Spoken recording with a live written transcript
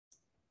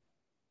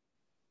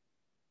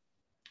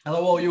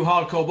Hello, all you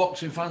hardcore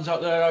boxing fans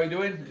out there. How you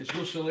doing? It's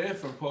Russell here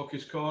from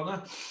Porky's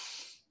Corner,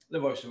 the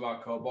voice of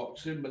hardcore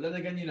boxing. But then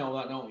again, you know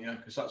that, don't you?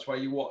 Because that's why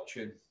you're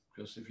watching.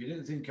 Because if you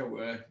didn't think I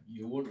were,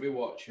 you wouldn't be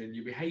watching.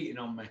 You'd be hating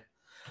on me.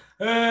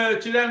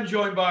 Today I'm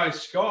joined by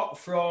Scott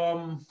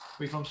from.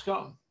 We from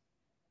Scotland?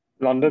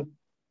 London,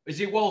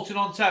 Is it Walton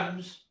on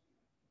Thames?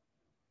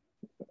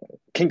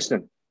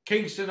 Kingston.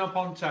 Kingston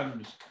upon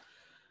Thames.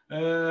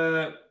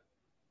 How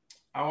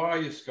are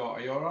you, Scott?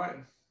 Are you all right?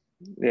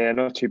 Yeah,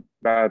 not too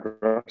bad,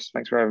 Ross.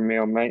 Thanks for having me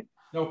on, mate.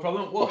 No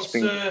problem. What's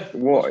been What's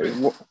what, been?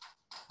 what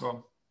Go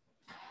on.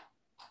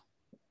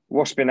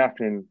 what's been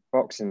happening in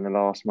boxing the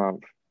last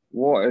month?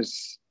 What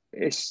is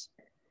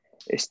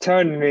it's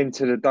turning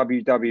into the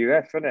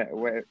WWF, isn't it?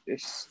 Where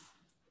it's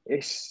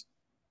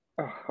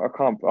I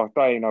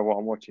don't even know what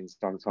I'm watching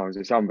sometimes.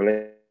 It's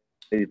unbelievable.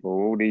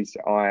 All these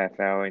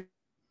IFL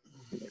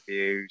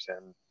interviews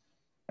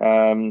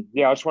and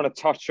yeah, I just want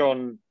to touch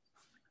on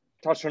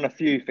a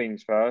few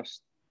things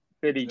first.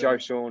 Billy Yeah. Joe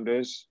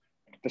Saunders,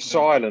 the Yeah.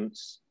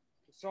 silence,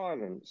 the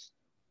silence.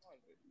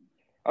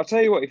 I'll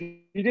tell you what, if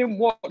you didn't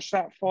watch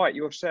that fight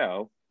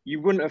yourself, you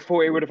wouldn't have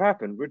thought it would have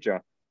happened, would you?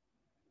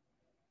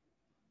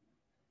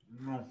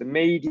 No. The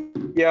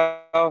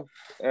media,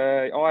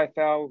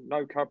 IFL,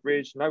 no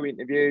coverage, no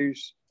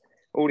interviews,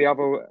 all the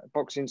other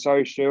boxing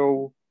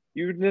social,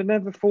 you would have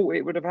never thought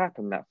it would have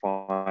happened, that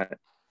fight.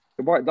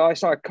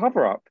 It's like a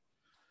cover up.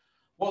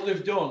 What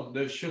they've done,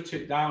 they've shut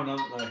it down,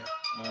 haven't they?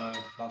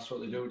 That's what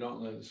they do,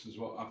 don't they? This is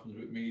what happens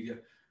with media.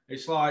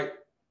 It's like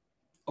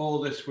all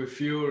this with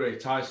Fury,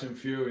 Tyson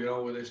Fury,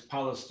 with this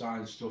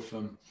Palestine stuff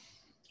and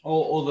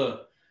all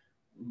other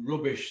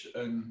rubbish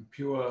and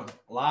pure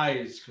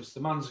lies, because the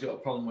man's got a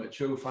problem with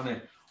truth, hasn't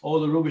he? All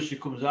the rubbish he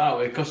comes out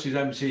with, because he's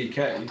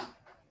MTK,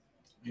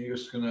 you're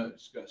just going to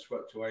get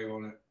swept away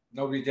on it.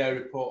 Nobody dare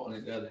report on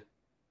it, dare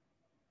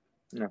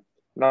they?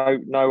 No,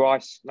 no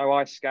ice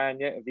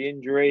scan yet of the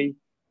injury.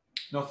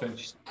 Nothing.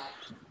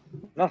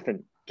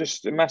 Nothing.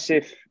 Just a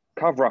massive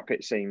cover up,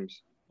 it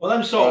seems. Well,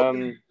 them sort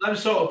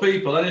of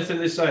people, anything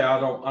they say, I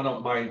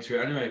don't buy into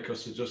it anyway,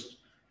 because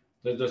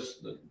they're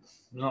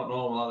not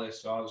normal, are they?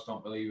 So I just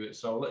don't believe it.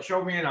 So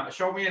show me an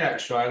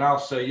X-ray, and I'll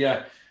say,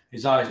 yeah,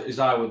 his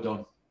eye were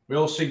done. We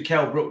all seen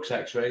Kell Brooks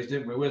X-rays,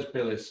 didn't we? Where's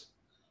Billy's?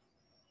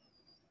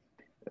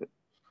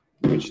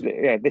 Which,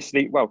 yeah, this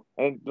league. Well,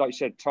 like you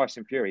said,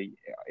 Tyson Fury.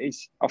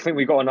 I think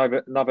we got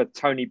another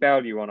Tony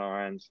Bellew on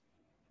our hands.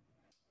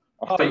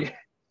 I think.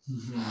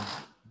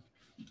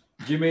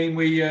 Do you mean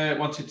we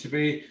wanted to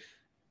be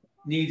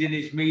needing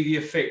its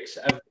media fix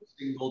every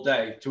single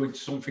day, doing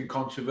something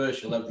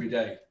controversial every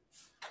day?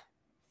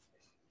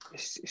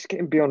 It's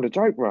getting beyond a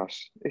joke,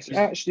 Russ. It's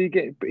actually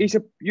getting.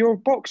 You're a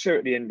boxer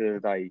at the end of the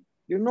day.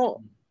 You're not.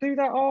 Do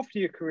that after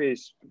your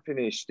career's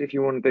finished if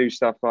you want to do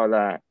stuff like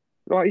that.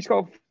 Like, he's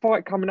got a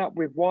fight coming up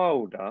with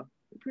Wilder.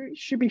 He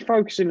should be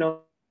focusing on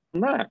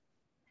that.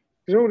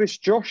 Because all this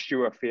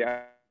Joshua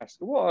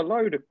fiasco, what a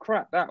load of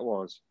crap that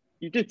was.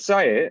 You did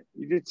say it.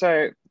 You did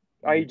say it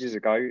ages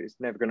ago. It's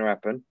never going to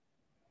happen.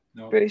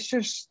 No. But it's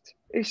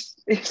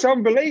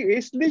unbelievable.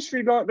 It's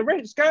literally like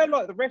it's going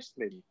like the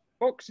wrestling.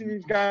 Boxing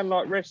is going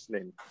like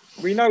wrestling.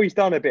 We know he's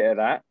done a bit of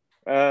that.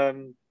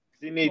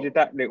 He needed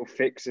that little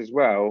fix as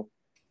well.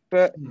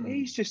 But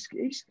he's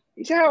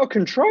out of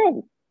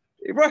control.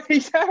 Right,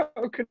 he's out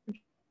of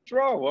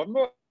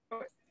control.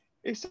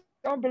 It's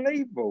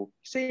unbelievable.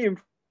 See him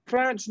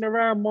flouncing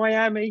around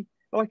Miami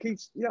like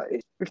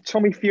with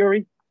Tommy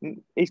Fury.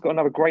 He's got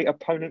another great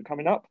opponent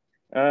coming up.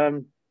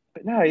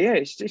 But no, yeah,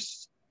 it's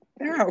just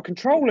they're out of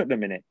control at the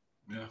minute.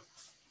 Yeah,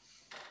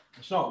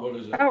 it's not good,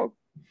 is it?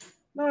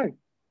 No.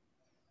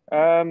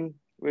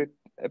 With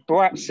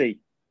Boatsi,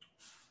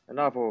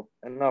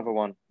 another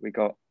one we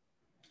got.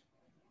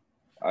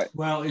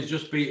 Well, he's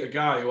just beat a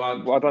guy who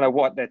had. I don't know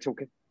what they're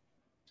talking.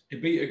 He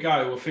beat a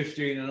guy who was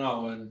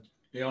 15-0, and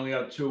he only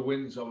had 2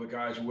 wins over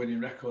guys with winning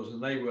records, and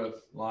they were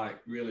like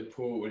really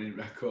poor winning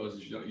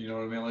records. You know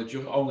what I mean? Like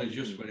only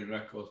just winning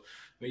records.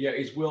 But yeah,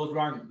 he's world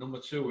ranked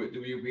number 2 at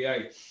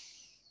WBA.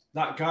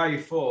 That guy he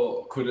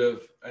fought could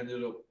have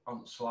ended up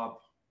on slab,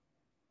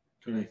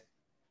 couldn't he?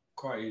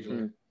 Quite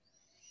easily.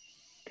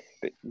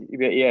 But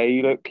yeah,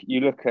 you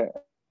look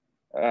at.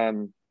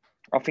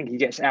 I think he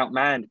gets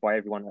outmanned by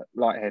everyone at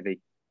light heavy.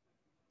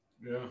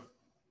 Yeah.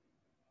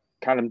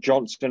 Callum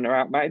Johnson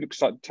are outmanned. It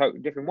looks like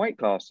totally different weight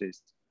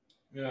classes.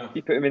 Yeah.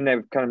 You put him in there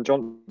with Callum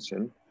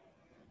Johnson,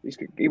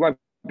 he won't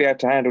be able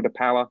to handle the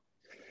power.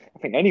 I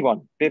think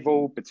anyone,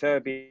 Bivol,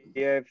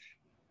 Beterbiev,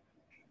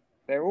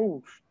 they're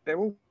all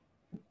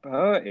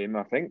hurt him.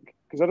 I think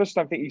because I just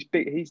don't think he's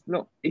big. He's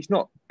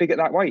not big at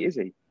that weight, is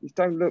he?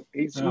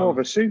 He's more of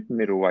a super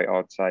middleweight,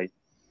 I'd say.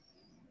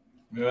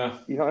 Yeah.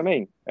 You know what I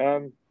mean?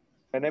 And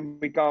then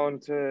we go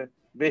on to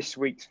this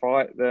week's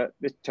fight,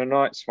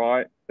 tonight's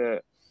fight,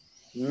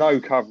 no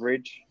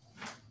coverage,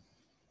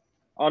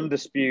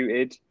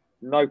 undisputed,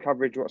 no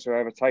coverage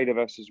whatsoever. Taylor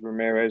versus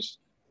Ramirez.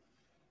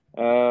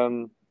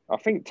 I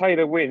think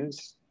Taylor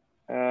wins.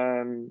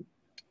 I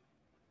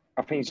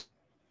think he's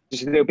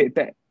just a little bit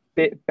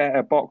bit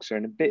better boxer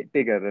and a bit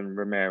bigger than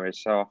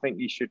Ramirez, so I think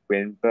he should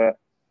win. But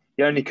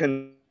the only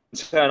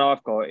concern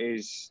I've got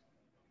is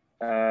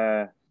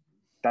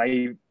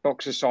they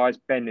boxer size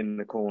Ben in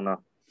the corner.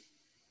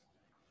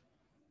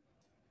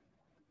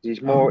 He's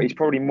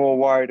probably more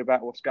worried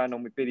about what's going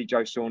on with Billy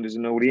Joe Saunders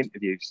and all the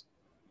interviews.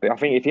 But I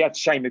think if he had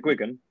Shane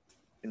McGuigan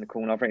in the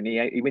corner, I think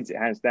he wins it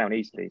hands down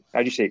easily.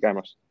 How do you see it going,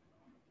 Ross?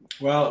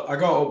 Well, I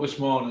got up this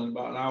morning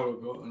about an hour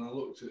ago and I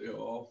looked at it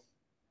all.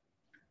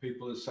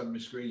 People had sent me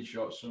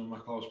screenshots, some of my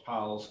close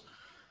pals,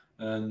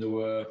 and there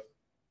were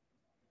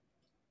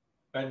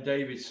Ben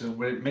Davidson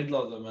were in the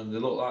middle of them, and they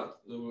looked like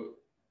they were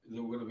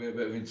going to be a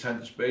bit of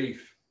intense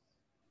beef.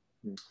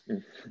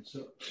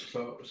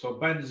 So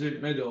Ben's in the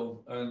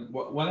middle, and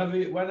whenever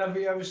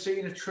you ever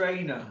seen a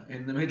trainer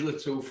in the middle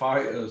of two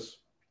fighters?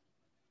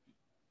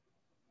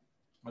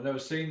 I've never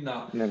seen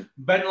that. No.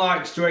 Ben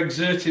likes to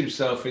exert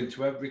himself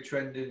into every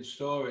trending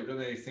story,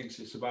 doesn't he? He thinks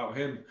it's about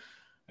him.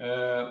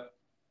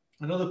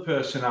 Another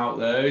person out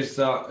there is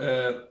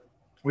that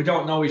we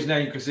don't know his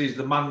name because he's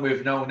the man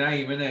with no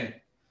name, isn't he?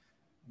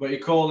 But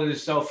he's calling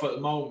himself at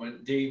the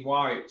moment Dean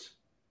White.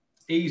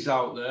 He's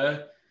out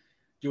there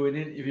doing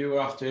interview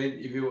after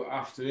interview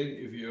after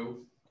interview,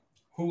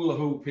 hula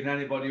hooping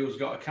anybody who's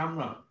got a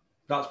camera.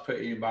 That's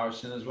pretty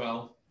embarrassing as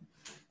well.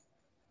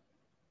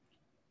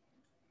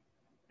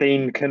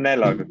 Dean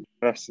Canelo.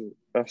 That's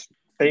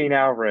Dean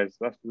Alvarez.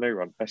 That's the new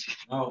one.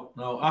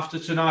 No. After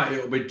tonight,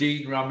 it'll be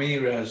Dean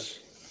Ramirez.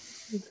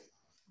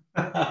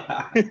 So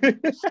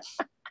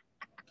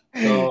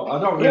I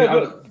don't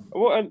really.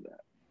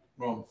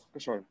 Wrong.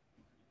 Sorry.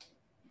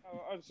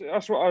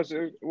 That's what I was.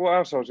 What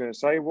else I was going to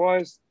say? Why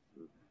is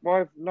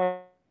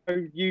no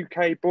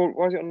UK board?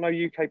 Why is it on no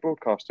UK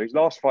broadcaster? His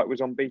last fight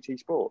was on BT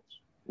Sports.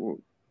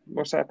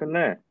 What's happened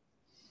there?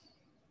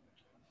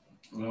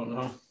 I don't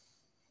know.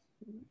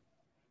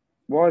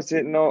 Why is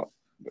it not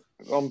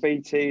on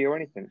BT or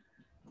anything?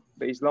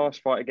 But his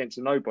last fight against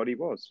a nobody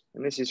was,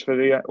 and this is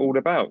for all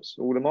the bouts,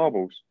 all the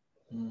marbles.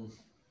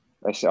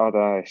 I don't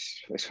know.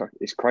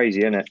 It's crazy,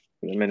 isn't it?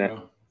 In a minute.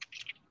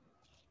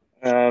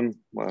 Yeah.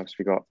 What else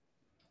we got?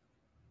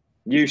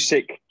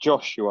 Usyk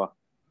Joshua.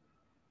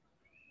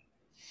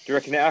 Do you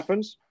reckon it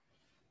happens?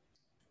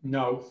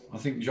 No, I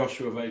think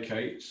Joshua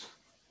vacates.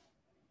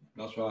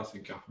 That's what I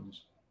think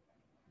happens.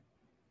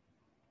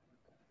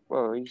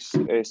 Well,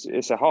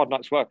 it's a hard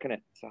night's work, isn't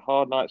it? It's a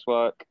hard night's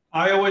work.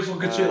 I always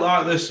look at it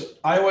like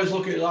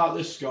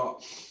this.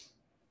 Scott.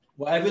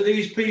 Whatever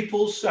these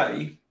people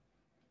say.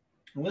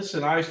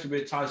 Listen, I used to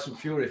be a Tyson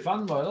Fury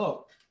fanboy.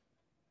 Look,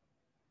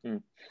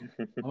 I'm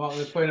not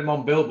going to put him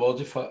on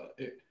billboards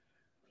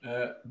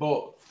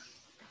but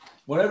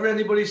whatever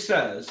anybody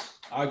says,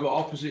 I go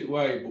opposite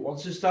way. But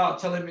once they start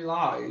telling me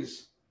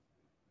lies,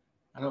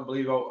 I don't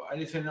believe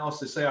anything else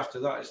they say after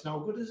that. It's no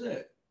good, is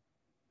it?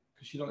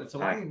 Because you don't need to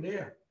lie, do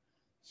you?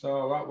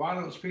 So why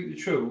not speak the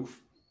truth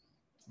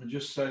and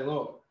just say,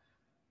 look,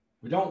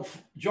 we don't.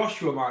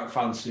 Joshua might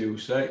fancy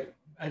Usyk.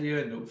 Eddie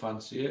Hearn don't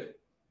fancy it.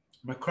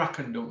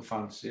 McCracken don't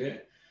fancy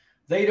it.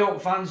 They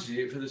don't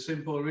fancy it for the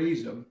simple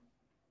reason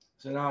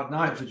it's an hard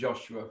night for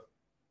Joshua.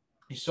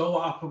 You saw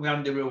what happened with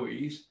Andy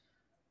Ruiz,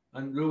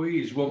 and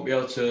Ruiz won't be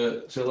able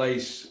to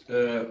lace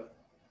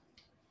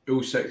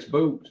Usyk's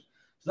boot.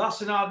 So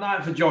that's an hard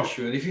night for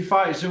Joshua. And if he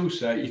fights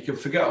Usyk, you can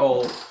forget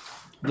all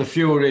the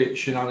Fury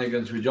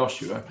shenanigans with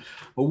Joshua.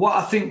 But what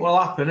I think will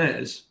happen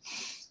is,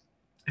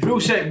 if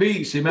Usyk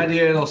beats him, Eddie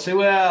Hearn will say,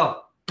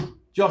 well,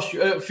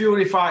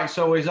 Fury fights,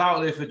 so he's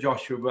out there for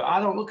Joshua. But I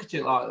don't look at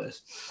it like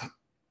this. The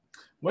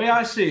way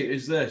I see it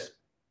is this.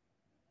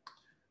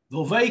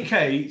 They'll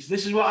vacate.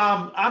 This is what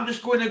I'm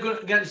just going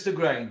against the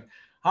grain.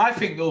 I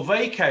think they'll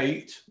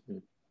vacate,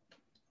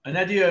 and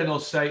Eddie Hearn will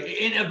say,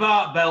 it ain't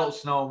about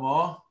belts no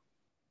more.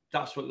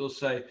 That's what they'll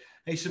say.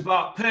 It's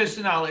about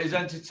personalities,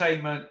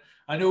 entertainment,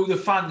 and who the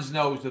fans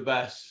knows the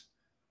best.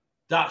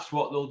 That's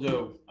what they'll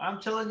do.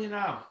 I'm telling you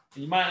now.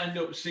 You might end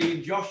up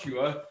seeing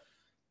Joshua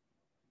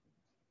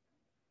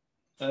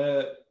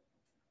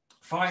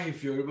fighting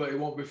Fury, but it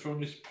won't be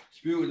from this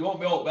dispute. There won't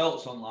be all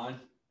belts online.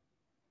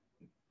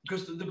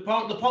 Because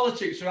the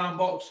politics around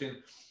boxing,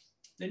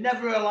 they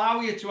never allow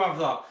you to have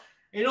that.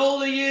 In all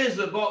the years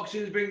that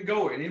boxing's been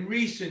going, in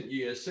recent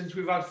years, since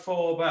we've had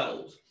 4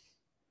 belts,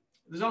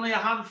 there's only a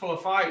handful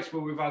of fights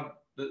where we've had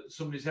that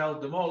somebody's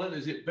held them all.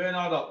 Is it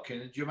Bernard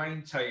Hopkins,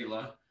 Jermaine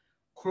Taylor,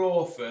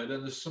 Crawford,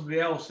 and there's somebody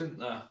else, isn't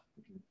there?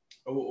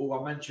 Who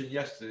I mentioned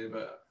yesterday,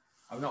 but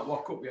I've not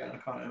woke up yet and I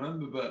can't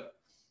remember. But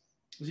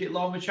is it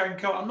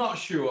Lomachenko? I'm not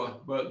sure,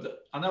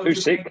 but I know.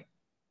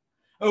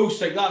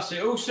 Usyk, that's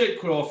it. Usyk,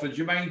 Crawford,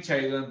 Jermaine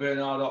Taylor, and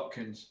Bernard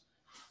Hopkins.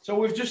 So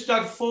we've just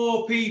had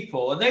 4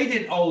 people, and they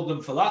didn't hold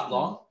them for that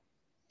long.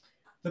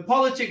 The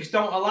politics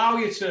don't allow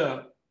you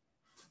to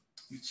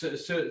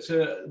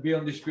be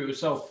undisputed.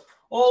 So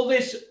all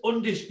this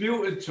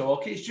undisputed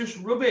talk, it's just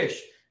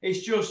rubbish.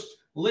 It's just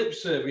lip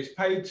service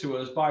paid to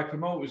us by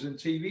promoters and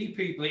TV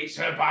people. It's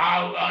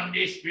about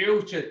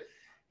undisputed.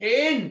 It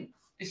ain't.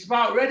 It's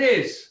about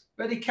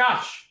ready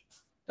cash.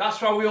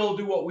 That's why we all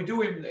do what we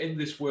do in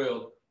this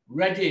world.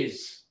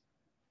 Readies.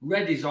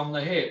 ready's on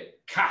the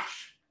hip,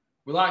 cash.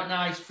 We like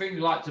nice things,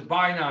 we like to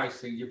buy nice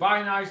things. You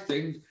buy nice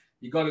things,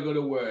 you got to go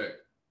to work.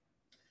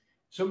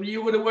 Somebody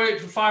you would have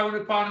worked for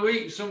 £500 a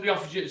week, somebody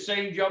offers you the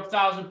same job,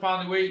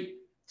 £1,000 a week,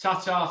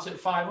 tat-tat at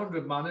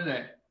 500, man,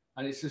 innit?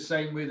 And it's the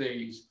same with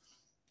these.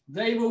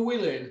 They were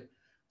willing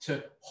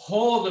to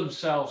whore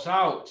themselves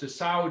out to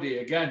Saudi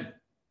again,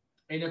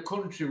 in a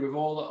country with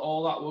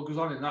all that what goes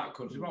on in that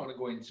country. I'm not going to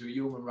go into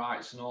human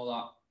rights and all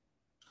that.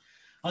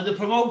 And the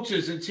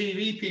promoters and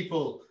TV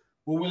people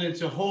were willing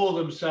to whore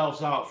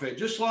themselves out for it,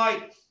 just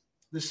like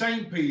the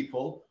same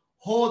people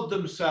whored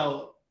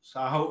themselves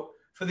out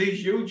for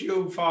these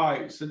YouTube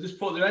fights. They just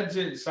put their heads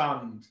in the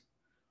sand.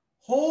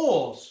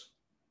 Whores.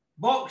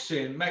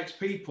 Boxing makes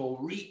people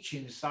reach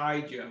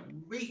inside you,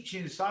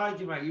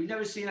 mate. You've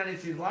never seen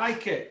anything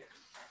like it.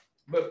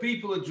 But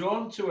people are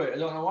drawn to it. I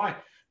don't know why.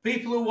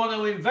 People who want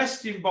to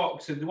invest in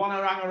boxing, they want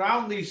to hang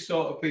around these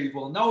sort of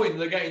people, knowing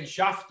they're getting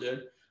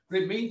shafted. But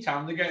in the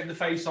meantime, they're getting the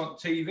face on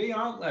TV,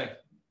 aren't they?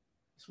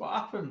 That's what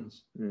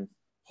happens. Mm.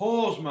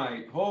 Whores,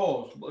 mate.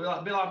 Whores.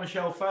 A bit like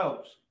Michelle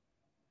Phelps.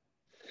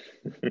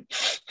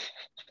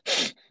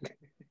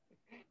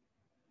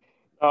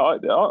 I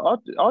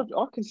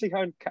can see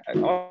how I'm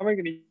going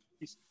to be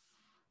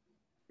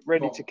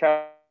ready to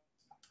catch.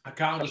 I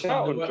can't understand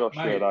on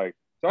Joshua, mate. Though.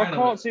 So I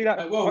can't see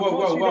that.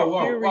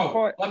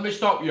 Whoa. Let me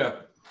stop you.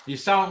 You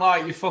sound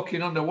like you're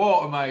fucking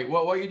underwater, mate.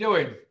 What are you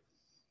doing?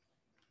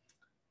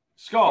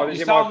 Scott, I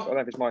don't know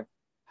if it's mine.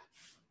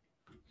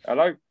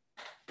 Hello?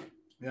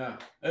 Yeah.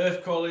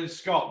 Earth calling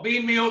Scott.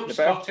 Beam me up,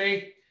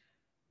 Scotty.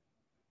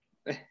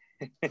 Is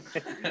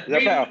that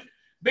better?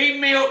 Beam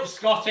me up,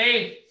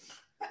 Scotty.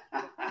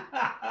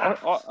 I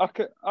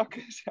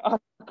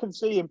can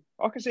see him.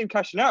 I can see him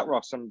cashing out,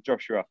 Ross, on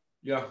Joshua.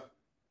 Yeah.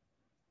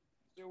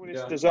 Still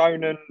with the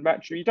zone and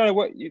match. You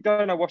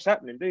don't know what's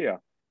happening, do you?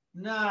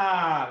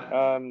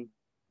 Nah.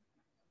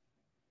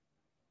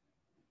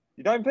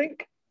 You don't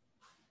think?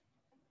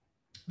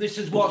 This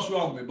is what's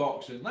wrong with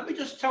boxing. Let me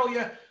just tell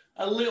you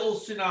a little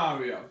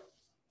scenario.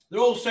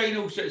 They're all saying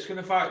Usyk's going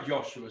to fight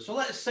Joshua. So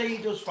let's say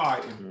he does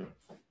fight him.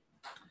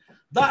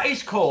 That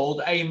is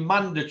called a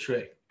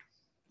mandatory.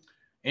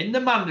 In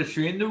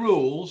the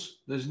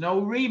rules, there's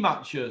no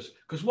rematches.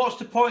 Because what's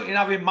the point in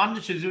having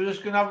mandatories? We're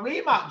just going to have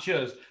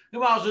rematches. You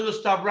might as well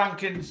just have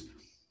rankings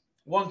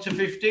 1 to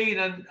 15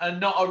 and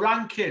not a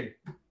ranking.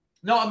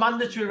 Not a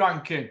mandatory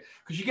ranking.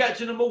 Because you get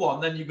to number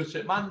 1, then you go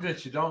to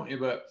mandatory, don't you?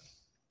 But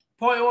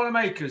the point I want to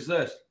make is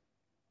this.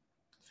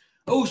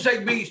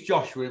 Usyk beats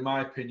Joshua, in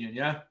my opinion,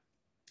 yeah?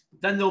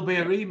 Then there'll be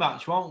a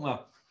rematch, won't there?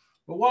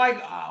 But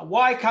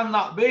why can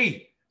that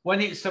be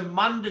when it's a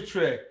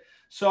mandatory?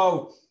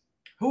 So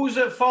who's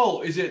at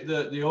fault? Is it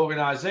the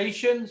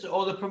organisations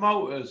or the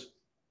promoters?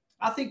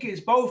 I think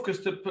it's both,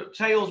 because the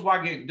tail's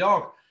wagging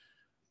dog.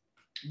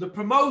 The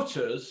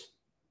promoters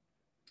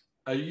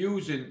are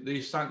using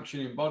these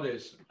sanctioning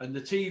bodies, and the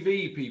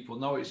TV people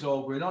know it's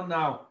all going on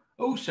now.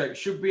 Usyk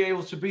should be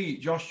able to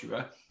beat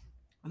Joshua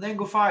and then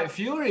go fight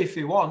Fury if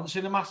he wants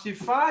in a massive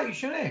fight,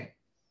 shouldn't he?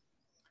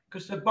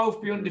 Because they'll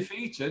both be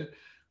undefeated.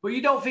 But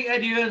you don't think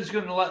Eddie Hearn's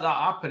going to let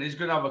that happen? He's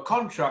going to have a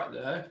contract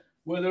there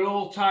where they're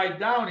all tied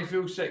down. If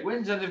Usyk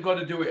wins, then they've got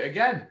to do it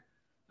again.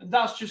 And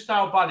that's just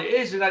how bad it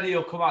is. And Eddie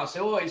will come out and say,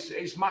 oh,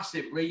 it's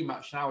massive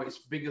rematch now. It's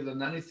bigger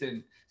than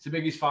anything. It's the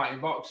biggest fight in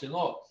boxing.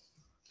 Look.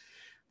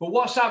 But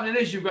what's happening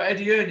is you've got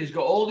Eddie Hearn. He's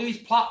got all these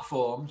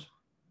platforms.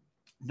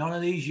 None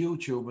of these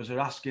YouTubers are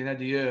asking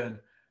Eddie Hearn,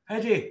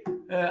 Eddie,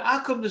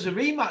 how come there's a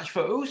rematch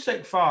for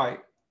Usyk fight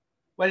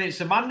when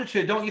it's a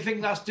mandatory? Don't you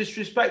think that's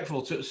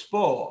disrespectful to the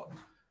sport?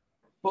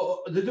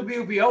 But the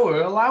WBO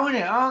are allowing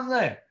it, aren't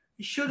they?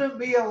 It shouldn't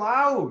be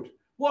allowed.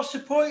 What's the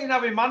point in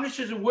having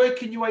managers and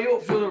working your way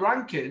up through the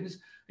rankings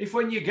if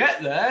when you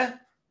get there,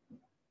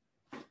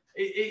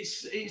 you've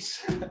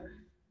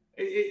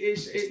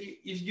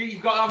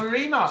got to have a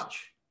rematch?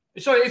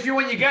 Sorry,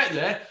 when you get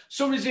there,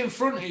 somebody's in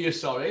front of you,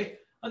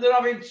 and they're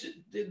having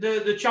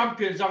the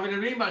champion's having a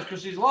rematch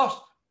because he's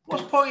lost.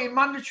 What's the point in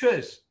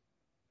mandatories?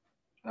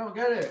 I don't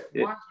get it.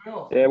 Yeah,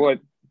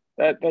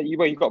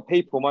 you've got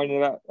people moaning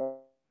about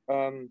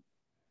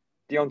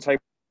Deontay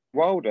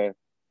Wilder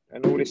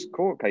and all this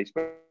court case,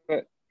 but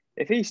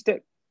if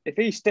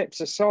he steps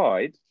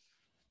aside,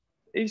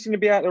 he's going to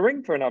be out of the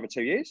ring for another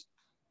 2 years.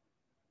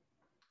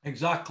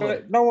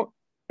 Exactly. But no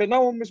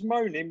one was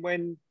moaning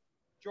when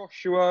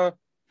Joshua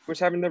was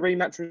having the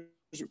rematch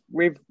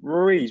with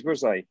Ruiz, was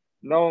they?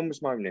 No one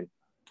was moaning.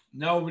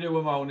 Nobody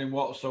were moaning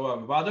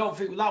whatsoever. But I don't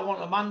think that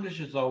wasn't a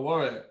mandatory though,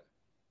 were it?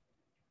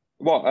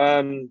 What?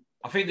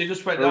 I think they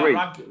just went down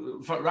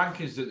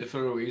rankings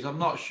for Ruiz. I'm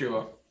not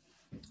sure.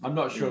 I'm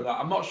not sure that.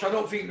 I'm not sure. I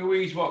don't think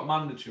Ruiz was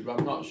mandatory, but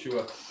I'm not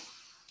sure.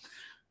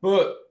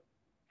 But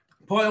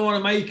the point I want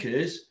to make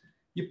is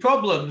your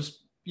problems,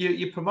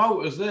 your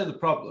promoters, they're the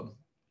problem.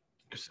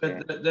 Because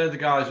they're the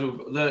guys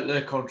who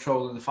they're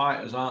controlling the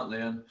fighters, aren't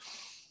they? And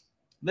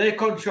they're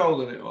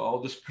controlling it all.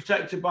 They're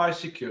protected by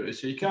security,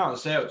 so you can't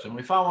say it to them.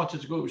 If I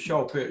wanted to go to a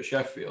show up here at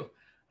Sheffield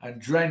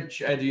and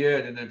drench Eddie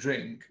Hearn in a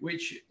drink,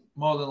 which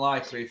more than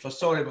likely, if I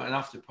saw him at an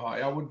after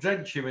party, I would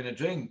drench him in a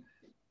drink.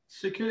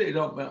 Security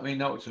don't mean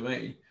no to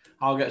me.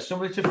 I'll get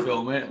somebody to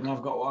film it, and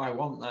I've got what I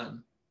want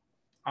then.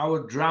 I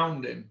would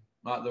drown him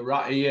like the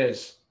rat he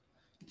is.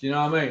 Do you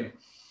know what I mean?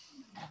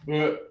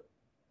 But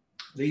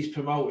these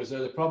promoters are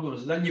the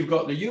problems. And then you've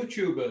got the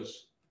YouTubers.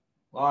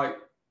 Like,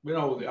 I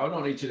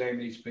don't need to name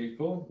these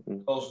people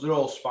because they're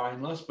all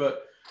spineless.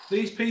 But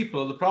these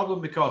people are the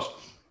problem because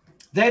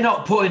they're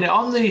not putting it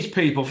on these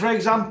people. For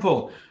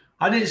example,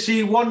 I didn't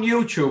see one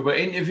YouTuber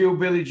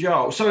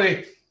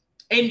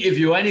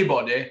interview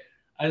anybody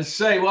and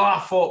say, well, I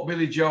thought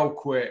Billy Joe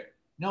quit.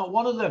 Not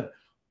one of them.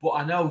 But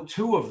I know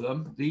two of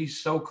them, these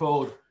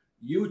so-called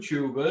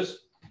YouTubers,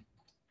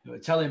 who are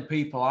telling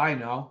people I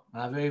know,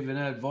 and I've even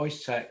heard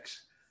voice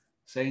texts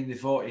saying they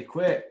thought he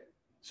quit.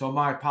 So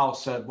my pal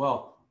said,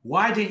 well,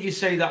 why didn't you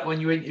say that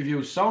when you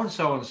interviewed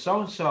so-and-so and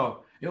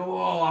so-and-so?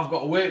 Oh, I've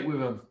got to work with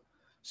them.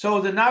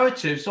 So the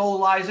narrative's all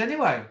lies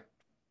anyway.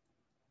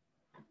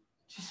 Do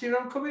you see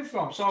where I'm coming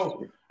from?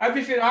 So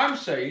everything I'm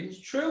saying is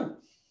true.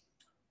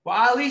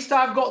 But at least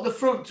I've got the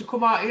front to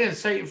come out here and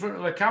say it in front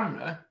of a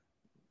camera.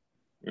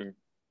 Do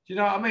you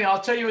know what I mean? I'll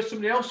tell you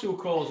somebody else who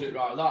calls it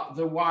right. That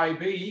the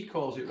YB, he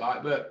calls it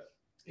right, but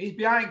he's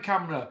behind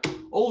camera.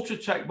 Ultra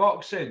Tech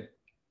Boxing,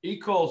 he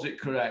calls it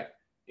correct.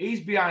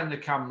 He's behind the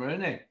camera,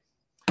 isn't he?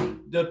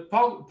 The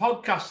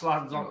podcast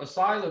lads on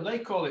Asylum, they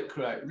call it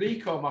correct.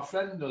 Rico, my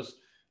friend, does.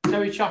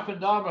 Terry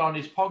Chappendama on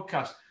his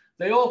podcast.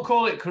 They all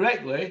call it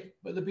correctly,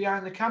 but they're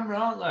behind the camera,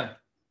 aren't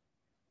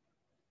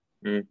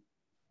they?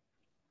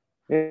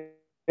 Yeah,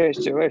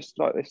 it's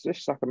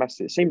just like a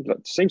massive. It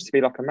seems to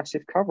be like a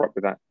massive cover up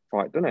with that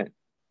fight, doesn't it?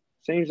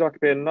 Seems like a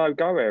bit of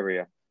no-go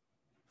area.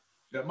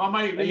 Yeah, my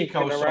mate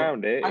Rico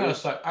around it. Hang on a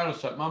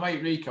sec. My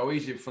mate Rico,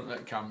 he's in front of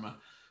the camera.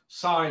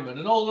 Simon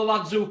and all the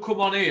lads who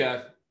come on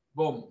here,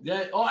 boom.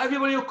 Yeah,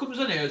 everybody who comes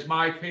on here is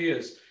my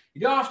peers.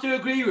 You don't have to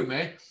agree with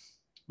me,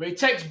 but it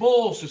takes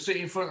balls to sit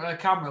in front of the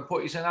camera and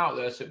put yourself out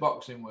there to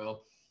boxing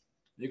world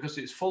because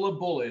it's full of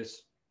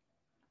bullies,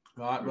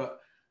 right? But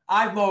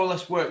I've more or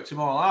less worked them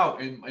all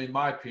out in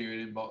my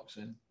period in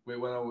boxing. We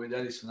went over with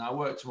Edison. I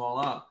worked them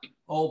all out.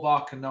 All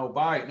bark and no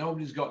bite.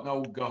 Nobody's got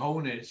no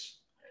cojones.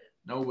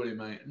 Nobody,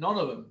 mate. None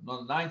of them.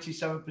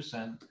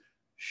 97%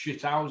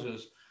 shit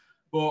houses.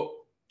 But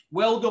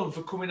well done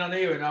for coming on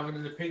here and having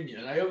an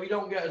opinion. I hope you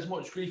don't get as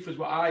much grief as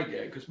what I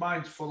get because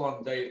mine's full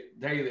on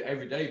daily,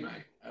 every day,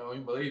 mate. I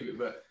don't believe it,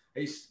 but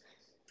it's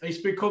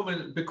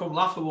become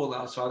laughable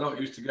now, so I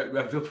don't used to get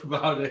revved up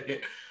about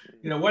it.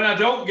 You know, when I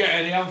don't get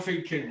any, I'm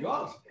thinking,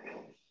 God,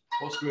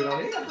 what's going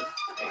on here?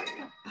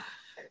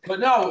 But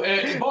no,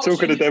 boxing,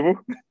 talk of the devil.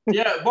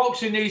 Yeah,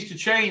 boxing needs to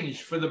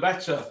change for the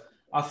better,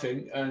 I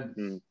think,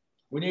 and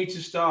we need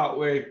to start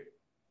with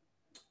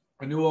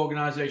a new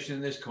organisation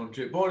in this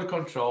country, Border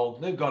Control.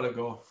 They've got to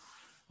go,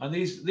 and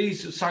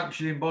these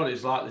sanctioning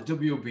bodies like the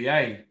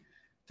WBA,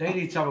 they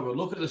need to have a good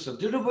look at this. The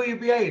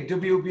WBA and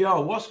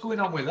WBO, what's going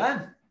on with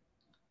them?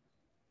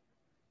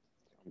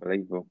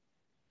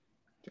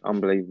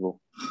 Unbelievable.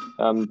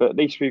 But at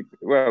least we've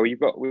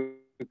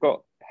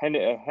got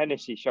a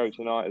Hennessy show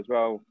tonight as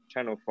well,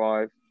 Channel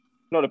 5.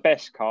 Not the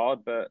best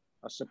card, but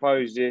I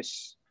suppose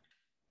it's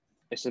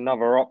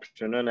another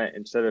option, isn't it?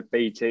 Instead of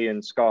BT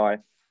and Sky.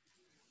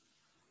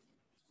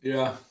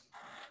 Yeah.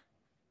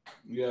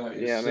 Yeah,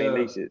 I mean, at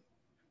least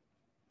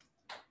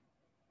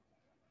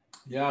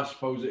yeah, I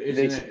suppose it is,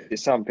 isn't it?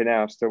 It's something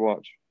else to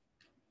watch.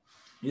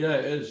 Yeah,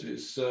 it is.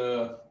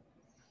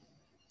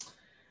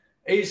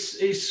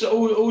 It's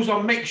who's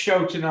on Mick's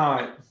show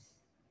tonight?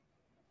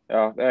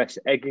 That's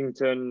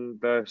Eggington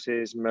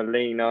versus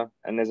Molina,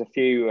 and there's a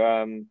few.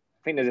 I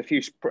think there's a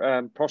few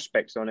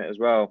prospects on it as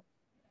well.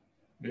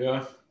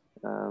 Yeah.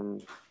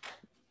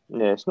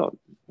 Yeah, it's not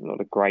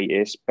the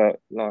greatest, but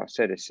like I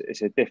said,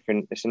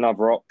 it's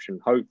another option,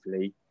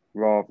 hopefully,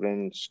 rather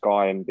than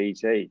Sky and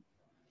BT.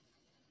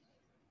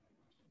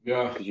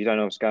 Yeah. Because you don't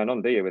know what's going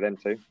on, do you, with them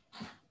two?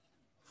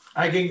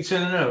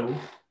 Eggington and who?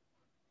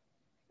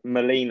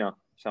 Molina,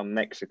 some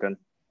Mexican.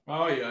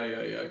 Oh,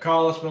 yeah.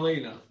 Carlos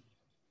Molina.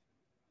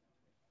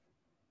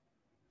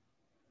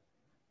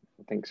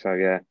 I think so,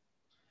 yeah.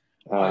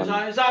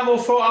 Is that more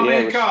for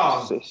Amir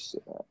Khan?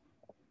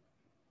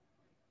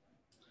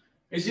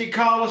 Is it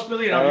Carlos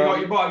Molina?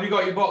 Have you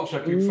got your box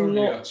up in front of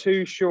you? Not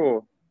too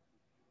sure.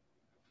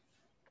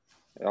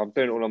 I'm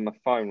doing it all on my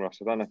phone, Ross.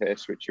 I don't know if it'll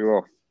switch you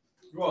off.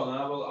 Go on, then.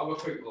 Have a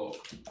quick look.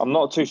 I'm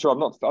not too sure.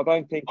 I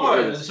don't think it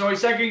is. Then, so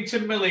it's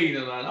Eggington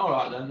Molina then. All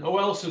right, then. Who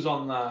else is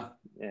on there?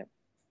 Yeah.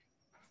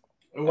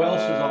 Who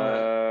else is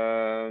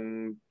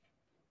on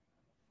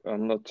it?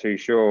 I'm not too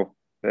sure.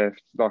 There's,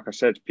 like I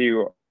said,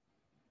 few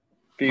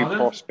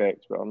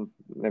prospects, but I've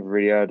never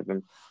really heard of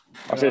them.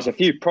 I said there's a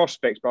few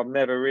prospects, but I've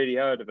never really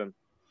heard of them.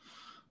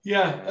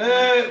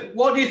 Yeah.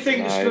 What do you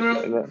think is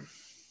going to?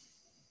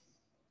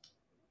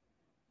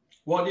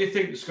 What do you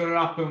think is going to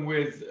happen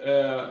with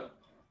the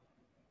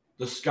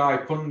Sky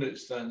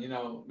pundits then? You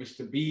know,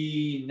 Mr.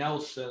 B,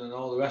 Nelson, and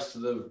all the rest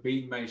of the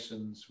Bean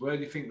Masons. Where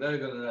do you think they're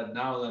going to head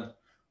now then?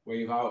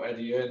 Without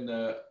Eddie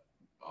Hearn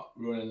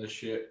running the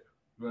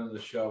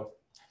show.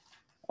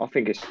 I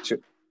think it's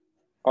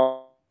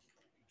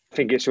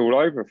think it's all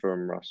over for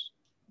him, Russ.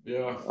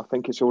 Yeah. I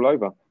think it's all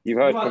over. You've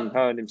heard Well, from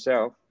Hearn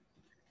himself.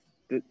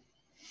 Go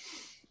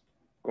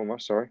on,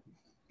 Russ, sorry.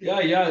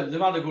 Yeah, they've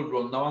had a good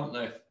run now, haven't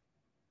they?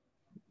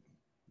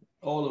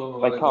 All of them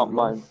have They had a can't good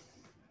run. moan.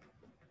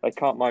 They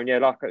can't moan. Yeah,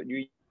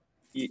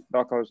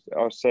 like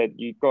I said,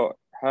 you've got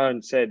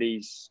Hearn said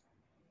he's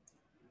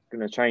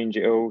going to change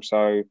it all,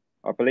 so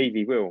I believe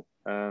he will.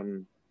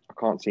 I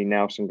can't see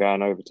Nelson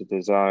going over to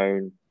the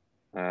zone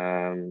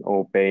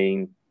or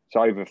Bean. It's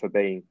over for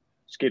Bean.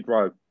 Skid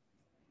Row.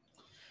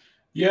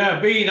 Yeah,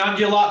 Bean, hand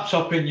your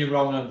laptop in, you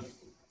wrong one.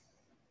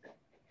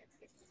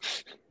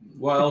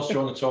 What else do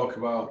you want to talk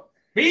about?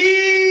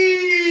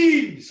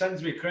 Bean!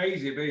 Sends me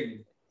crazy,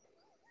 Bean.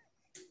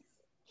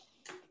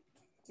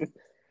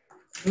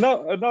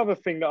 No, another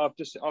thing that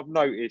I've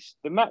noticed,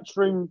 the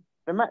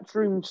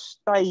matchroom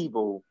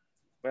stable.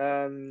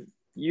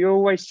 You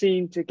always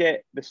seem to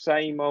get the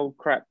same old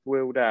crap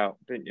wheeled out,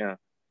 didn't you?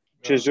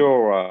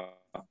 Chisora,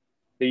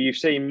 who you've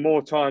seen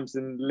more times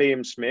than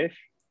Liam Smith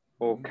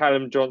or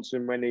Callum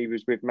Johnson when he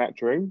was with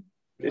Matchroom.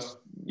 Yeah.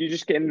 You're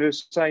just getting the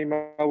same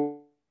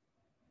old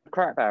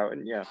crap out,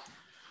 aren't you?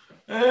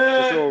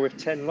 Chisora with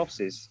 10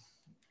 losses.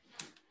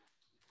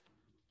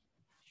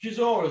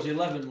 Chisora's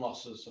 11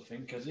 losses, I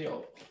think, has he? I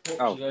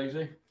don't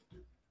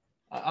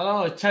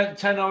know,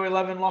 10 or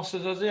 11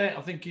 losses, has he?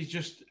 I think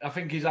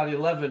he's had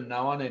 11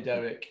 now, hasn't he,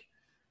 Derek?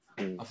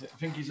 I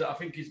think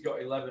he's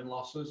got 11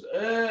 losses.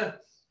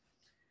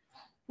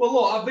 Well,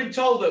 look, I've been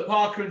told that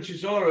Parker and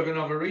Chisora are going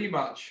to have a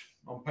rematch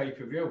on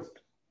pay-per-view.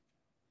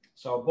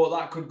 So, but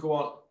that could go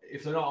on,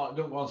 if they're not,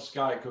 don't go on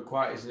Sky, it could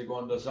quite easily go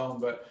on the zone.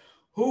 But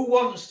who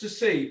wants to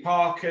see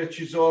Parker,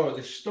 Chisora?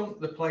 They stunk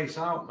the place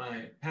out,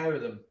 mate. Pair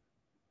of them.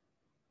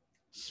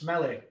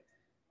 Smelly.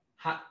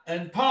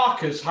 And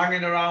Parker's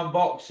hanging around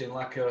boxing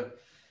like a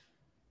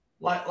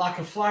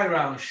fly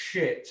around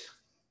shit.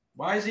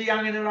 Why is he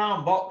hanging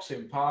around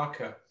boxing,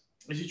 Parker?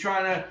 Is he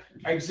trying to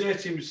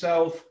exert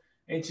himself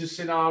into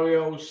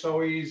scenarios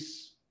so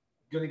he's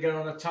going to get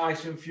on a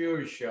Tyson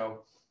Fury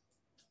show?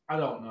 I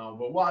don't know.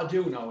 But what I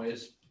do know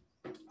is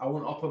I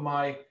went up on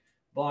my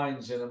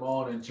blinds in the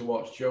morning to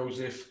watch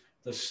Joseph,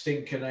 the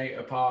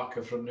Stinkinator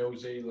Parker from New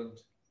Zealand.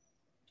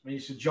 I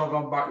used to jog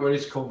on back where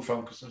he's come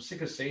from because I'm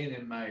sick of seeing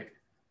him, mate.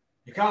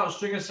 You can't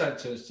string a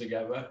sentence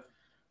together.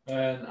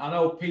 And I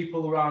know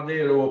people around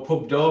here who are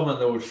pub dome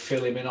and they would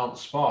fill him in on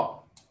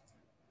spot.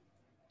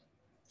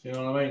 Do you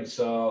know what I mean?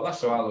 So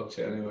that's how I looked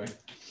at it anyway.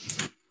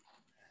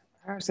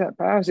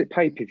 How's it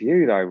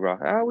pay-per-view though, Russ?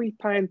 How are we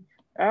paying?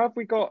 How have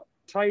we got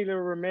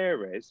Taylor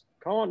Ramirez?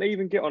 Can't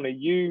even get on a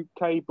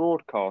UK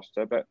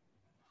broadcaster, but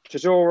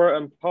Chisora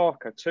and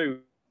Parker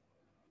too.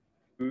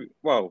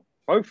 Well,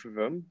 both of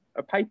them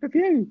are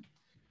pay-per-view.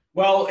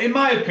 Well, in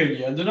my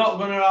opinion, they're not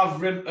going to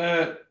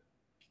have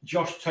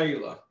Josh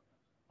Taylor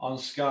on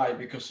Sky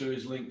because of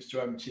his links to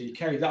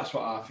MTK. That's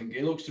what I think.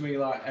 It looks to me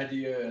like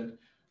Eddie Earn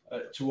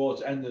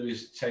towards the end of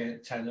his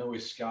tenure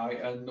with Sky,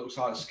 and looks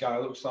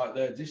like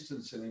they're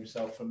distancing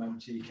himself from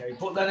MTK.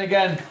 But then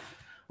again,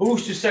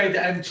 who's to say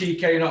that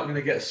MTK are not going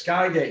to get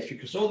Sky dates?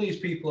 Because all these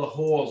people are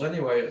whores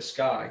anyway at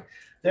Sky.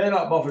 They're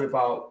not bothered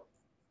about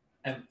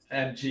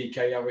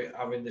MTK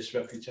having this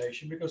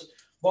reputation because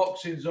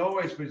boxing's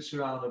always been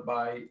surrounded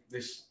by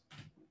this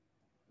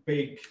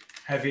big,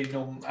 heavy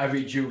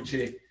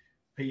duty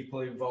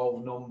people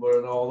involved number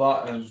and all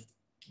that, and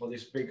well,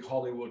 this big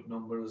Hollywood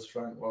number, as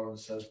Frank Warren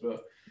says.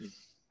 But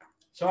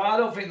so I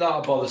don't think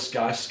that'll bother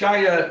Sky.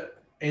 Sky are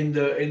in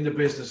the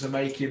business of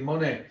making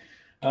money,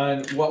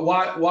 and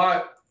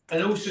why?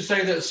 And who's to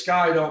say that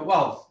Sky don't?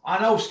 Well, I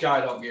know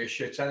Sky don't give a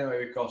shit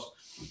anyway because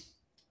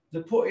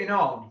they're putting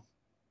on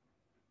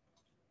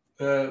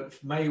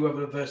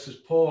Mayweather versus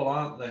Paul,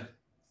 aren't they?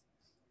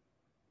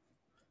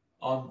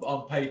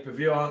 On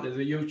pay-per-view, aren't they?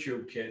 The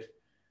YouTube kid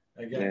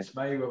against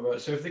Mayweather.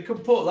 So if they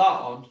could put that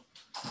on,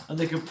 and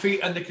they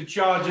could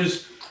charge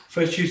us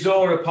for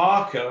Chisora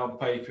Parker on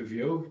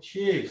pay-per-view,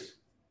 cheers.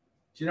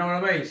 Do you know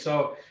what I mean?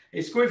 So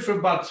it's going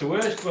from bad to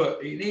worse,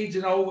 but he needs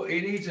an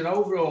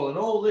overhaul, and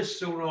all this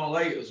sooner or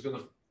later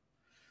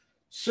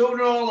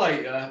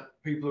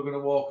people are going to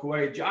walk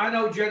away. I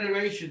know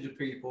generations of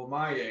people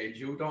my age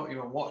who don't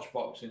even watch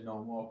boxing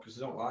no more because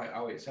they don't like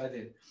how it's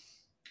heading.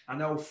 I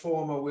know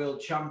former world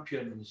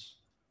champions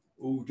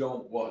who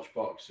don't watch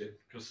boxing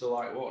because they're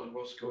like,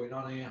 what's going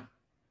on here?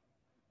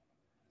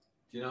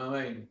 Do you know what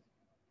I mean?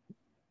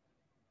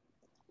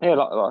 Yeah,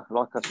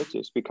 like I said,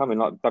 it's becoming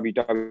like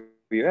WWF,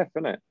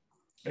 isn't it?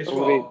 It's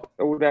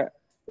all that,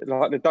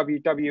 like the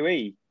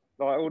WWE,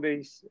 like all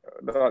these,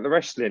 like the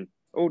wrestling,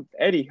 all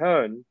Eddie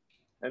Hearn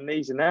and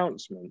these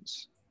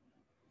announcements.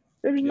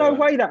 There was no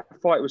way that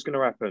fight was going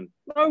to happen.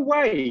 No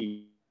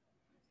way.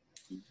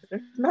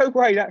 There's no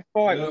way that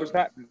fight was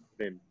happening.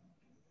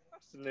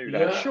 Must have knew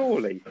that,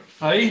 surely.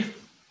 Hey?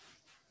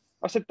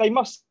 I said they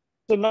must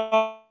have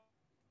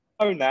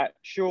known that,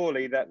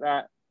 surely, that they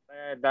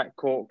had that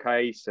court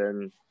case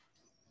and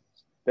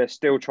they're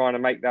still trying to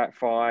make that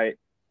fight.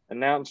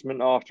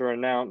 Announcement after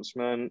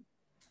announcement.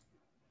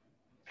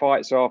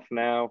 Fight's off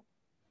now.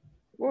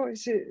 what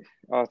is it?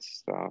 I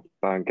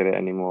don't get it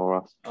anymore,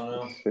 Russ. I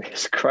know.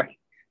 It's great.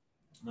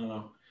 I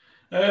know.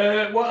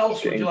 What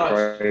else would you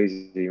like?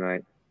 Crazy,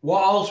 mate.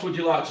 What else would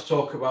you like to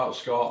talk about,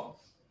 Scott?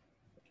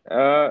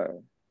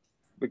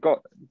 We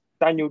got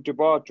Daniel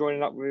Dubois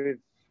joining up with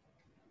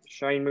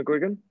Shane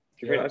McGuigan. Do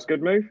you think that's a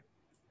good move?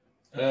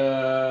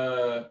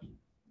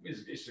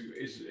 He's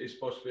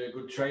supposed to be a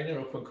good trainer,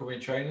 up and coming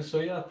trainer.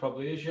 So yeah,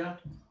 probably is. Yeah,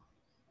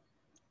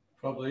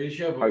 probably is.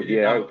 Yeah, but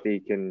hopefully he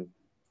can.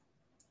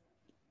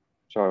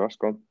 Sorry, that's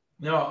gone.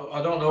 No,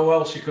 I don't know who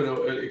else he could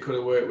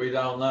have worked with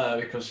down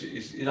there, because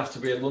he'd have to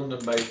be a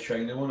London-based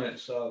trainer, wouldn't it?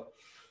 So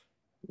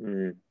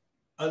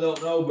I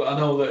don't know, but I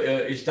know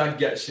that his dad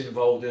gets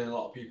involved in a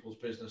lot of people's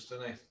business,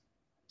 doesn't he?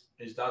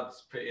 His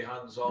dad's pretty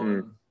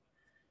hands-on.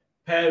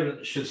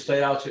 Parents should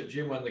stay out at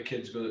gym when the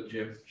kid's good at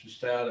gym. Should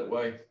stay out of the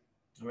way.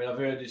 I mean, I've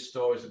heard his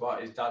stories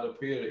about his dad up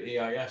here at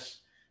EIS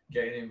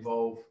getting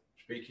involved,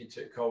 speaking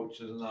to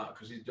coaches and that,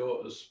 because his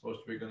daughter's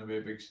supposed to be going to be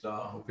a big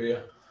star up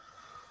here.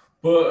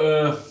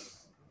 But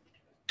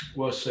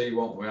we'll see,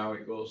 won't we, how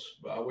it goes.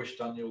 But I wish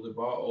Daniel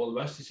Dubois all the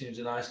best. He seems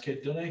a nice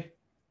kid, doesn't he?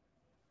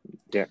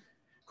 Yeah.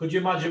 Could you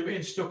imagine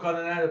being stuck on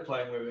an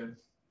aeroplane with him?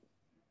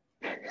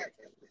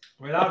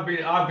 I mean,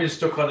 I've been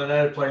stuck on an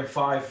airplane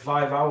five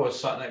hours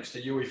sat next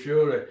to Huey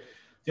Fury.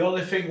 The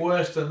only thing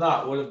worse than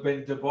that would have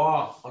been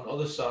Dubois on the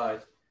other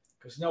side,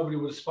 because nobody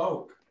would have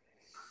spoke.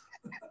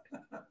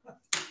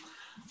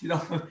 Do you know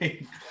what I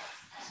mean?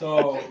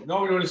 So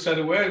nobody would have said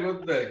a word,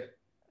 would they?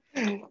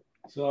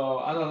 So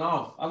I don't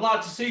know. I'd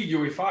like to see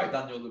Huey fight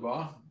Daniel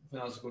Dubois. I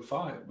think that's a good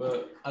fight,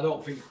 but I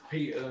don't think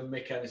Peter and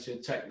Mick Hennessy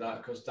would take that,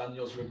 because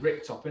Daniel's with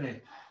Bricktop, isn't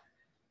he?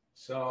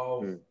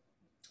 So.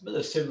 But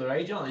they're similar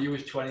age, aren't they? You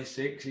was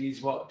 26,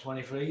 he's what,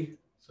 23?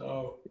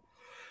 So,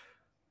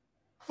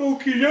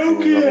 okie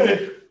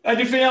dokie.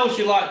 Anything else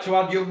you'd like to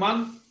add, young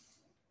man?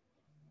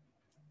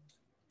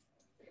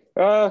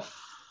 Well,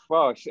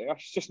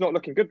 it's just not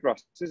looking good,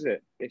 Russ, is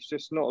it? It's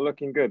just not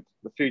looking good.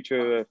 The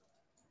future of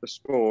the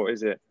sport,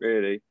 is it,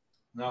 really?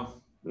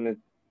 No. And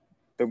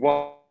the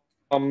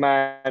one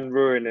man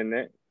ruining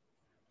it.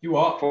 You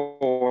what?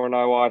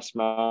 4-0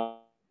 Iceman.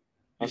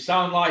 You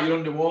sound like you're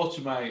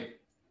underwater, mate.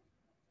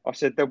 I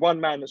said the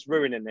one man that's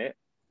ruining it.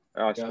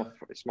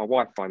 It's my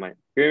Wi-Fi, mate.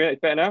 You hear me? It's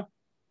better now.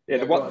 Yeah,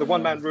 the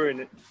one man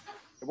ruining it.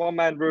 The one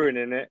man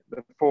ruining it.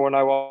 The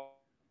 4-0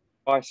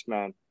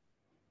 Iceman.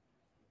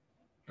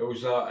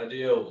 Who's that? At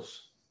the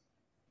Hills.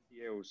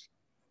 Hills.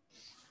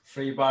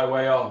 Free by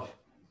way of.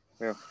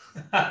 Yeah.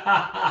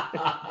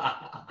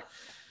 I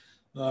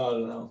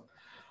don't know.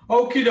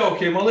 Okie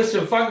dokie. Well,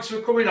 listen. Thanks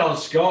for coming on,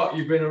 Scott.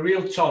 You've been a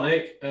real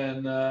tonic,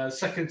 and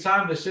second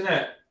time this, isn't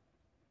it?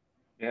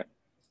 Yeah.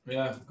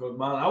 Yeah, good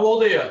man. How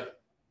old are you?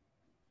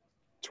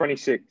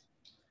 26.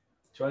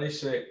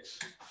 26.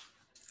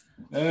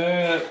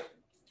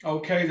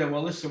 Okay then.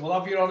 Well, listen, we'll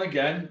have you on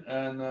again,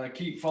 and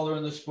keep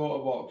following the sport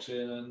of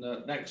boxing.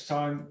 And next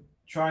time,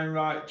 try and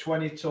write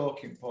 20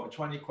 talking points,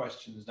 20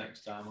 questions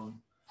next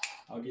time.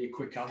 I'll give you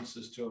quick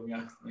answers to them,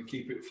 yeah, and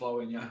keep it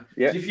flowing, yeah.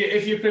 Yeah.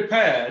 If you're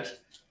prepared,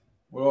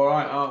 we're all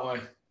right, aren't we?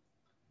 Do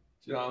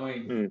you know what I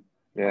mean?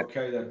 Yeah.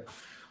 Okay then.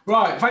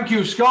 Right. Thank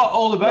you, Scott.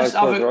 All the best.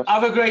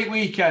 Have a great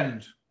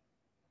weekend.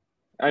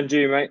 And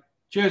you, mate.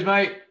 Cheers,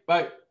 mate.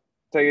 Bye.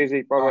 Take it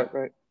easy. Bye.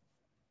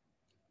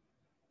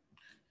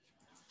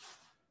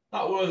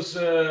 That was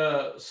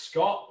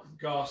Scott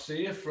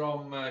Garcia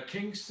from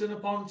Kingston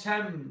upon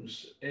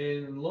Thames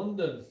in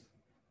London.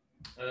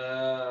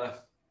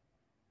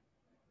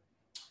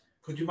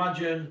 Could you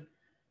imagine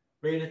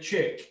being a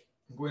chick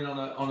and going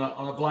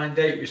on a blind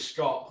date with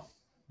Scott?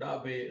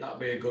 That'd be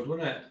a good,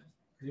 wouldn't it?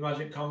 Could you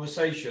imagine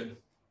conversation?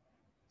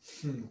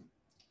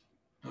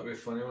 That'd be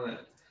funny, wouldn't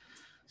it?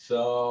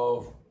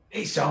 So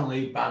it's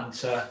only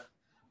banter.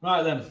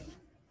 Right then,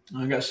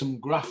 I'll get some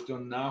graft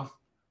done now.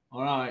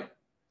 All right.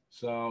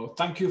 So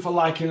thank you for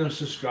liking and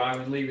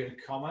subscribing and leaving a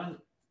comment.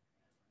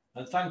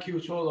 And thank you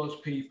to all those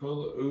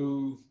people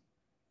who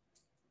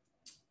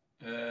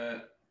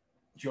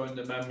joined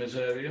the members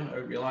area. I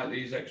hope you like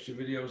these extra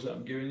videos that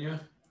I'm giving you.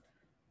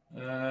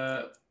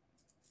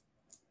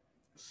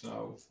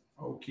 So,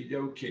 okie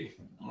dokie.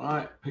 All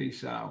right.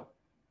 Peace out.